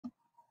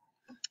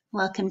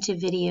Welcome to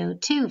video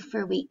 2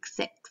 for week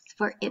 6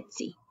 for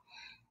ITCE.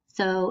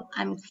 So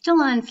I'm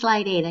still on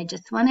slide 8. I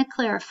just want to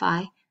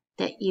clarify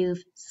that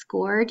you've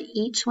scored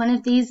each one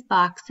of these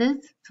boxes.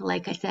 So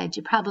like I said,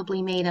 you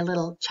probably made a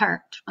little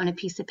chart on a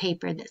piece of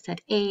paper that said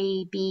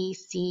A, B,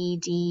 C,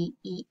 D,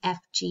 E, F,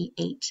 G,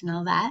 H and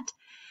all that.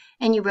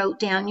 And you wrote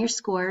down your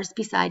scores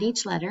beside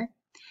each letter.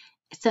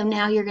 So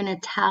now you're going to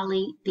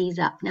tally these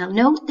up. Now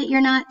note that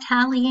you're not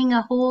tallying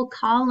a whole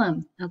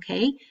column,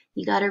 okay?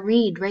 You got to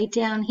read right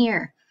down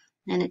here.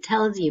 And it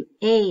tells you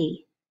A,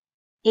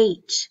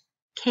 H,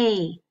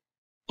 K,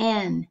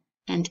 N,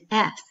 and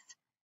S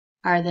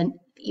are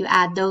you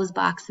add those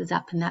boxes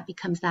up and that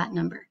becomes that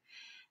number.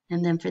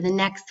 And then for the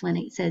next one,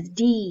 it says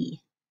D,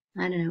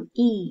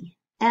 E,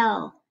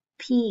 L,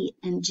 P,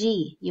 and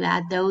G. You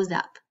add those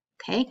up,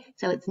 okay?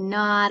 So it's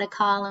not a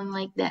column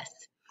like this.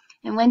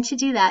 And once you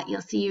do that,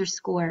 you'll see your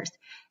scores.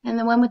 And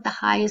the one with the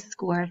highest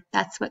score,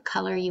 that's what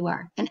color you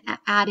are. And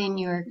add in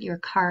your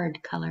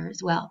card color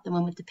as well, the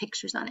one with the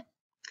pictures on it.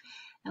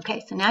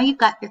 Okay, so now you've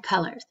got your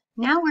colors.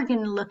 Now we're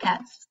going to look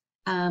at,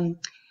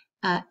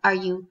 are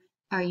you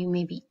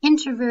maybe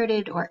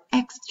introverted or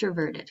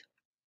extroverted?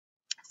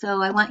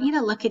 So I want you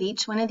to look at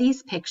each one of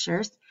these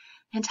pictures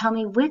and tell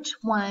me which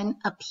one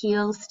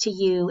appeals to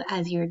you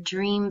as your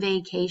dream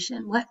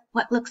vacation.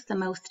 What looks the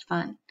most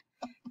fun?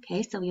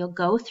 Okay, so you'll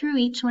go through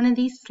each one of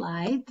these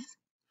slides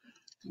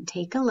and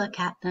take a look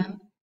at them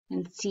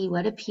and see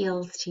what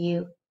appeals to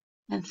you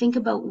and think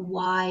about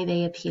why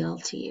they appeal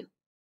to you.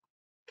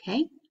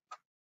 Okay?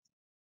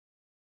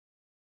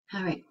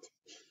 All right,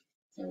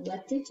 so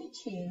what did you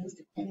choose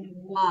and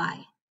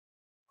why?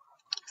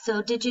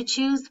 So did you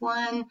choose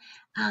one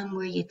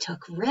where you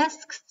took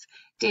risks?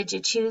 Did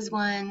you choose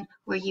one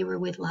where you were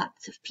with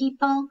lots of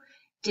people?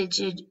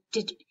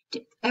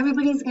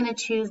 Everybody's going to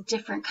choose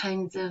different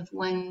kinds of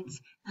ones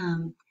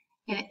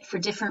for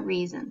different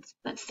reasons.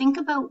 But think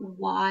about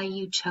why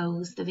you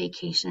chose the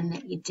vacation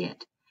that you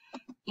did.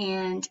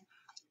 And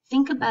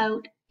think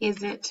about,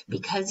 is it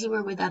because you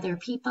were with other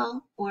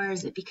people, or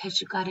is it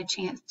because you got a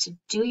chance to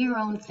do your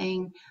own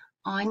thing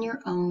on your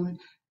own,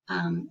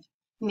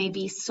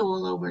 maybe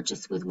solo or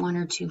just with one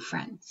or two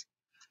friends?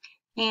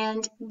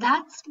 And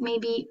that's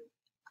maybe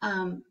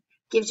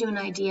gives you an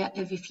idea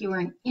of if you are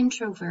an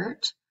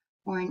introvert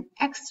or an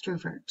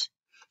extrovert.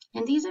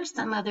 And these are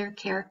some other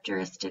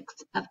characteristics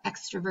of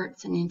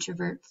extroverts and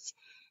introverts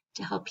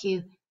to help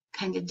you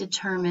kind of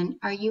determine,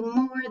 are you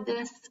more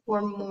this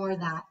or more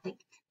that? Like,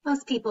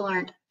 most people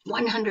aren't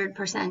 100%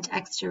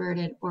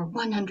 extroverted or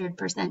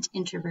 100%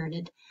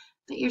 introverted,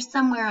 but you're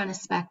somewhere on a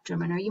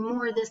spectrum. And are you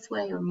more this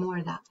way or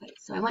more that way?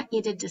 So I want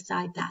you to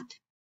decide that.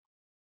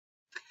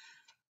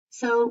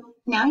 So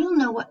now you'll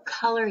know what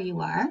color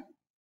you are,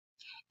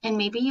 and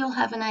maybe you'll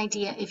have an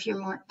idea if you're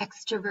more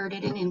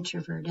extroverted and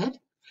introverted.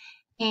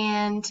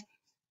 And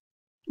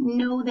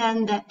know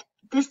then that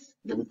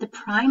the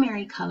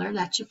primary color,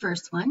 that's your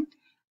first one,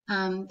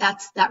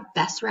 that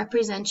best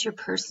represents your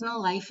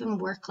personal life and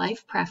work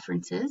life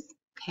preferences.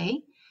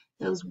 Okay,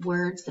 those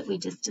words that we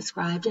just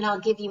described, and I'll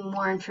give you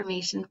more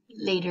information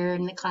later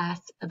in the class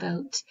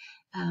about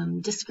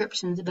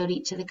descriptions about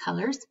each of the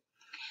colors.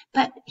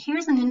 But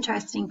here's an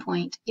interesting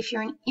point. If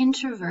you're an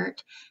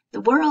introvert,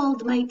 the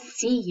world might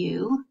see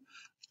you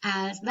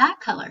as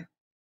that color,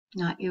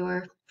 not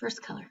your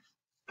first color.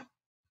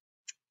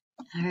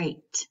 All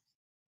right,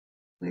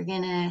 we're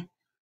going to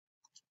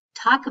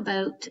talk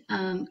about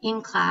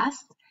in class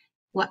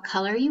what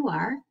color you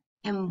are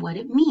and what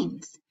it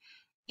means.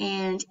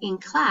 And in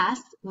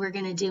class, we're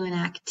going to do an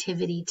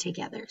activity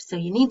together. So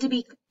you need to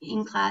be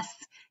in class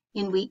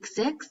in week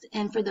 6.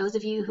 And for those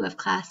of you who have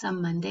class on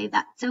Monday,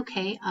 that's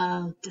okay.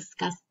 I'll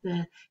discuss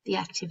the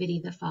activity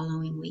the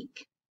following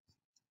week.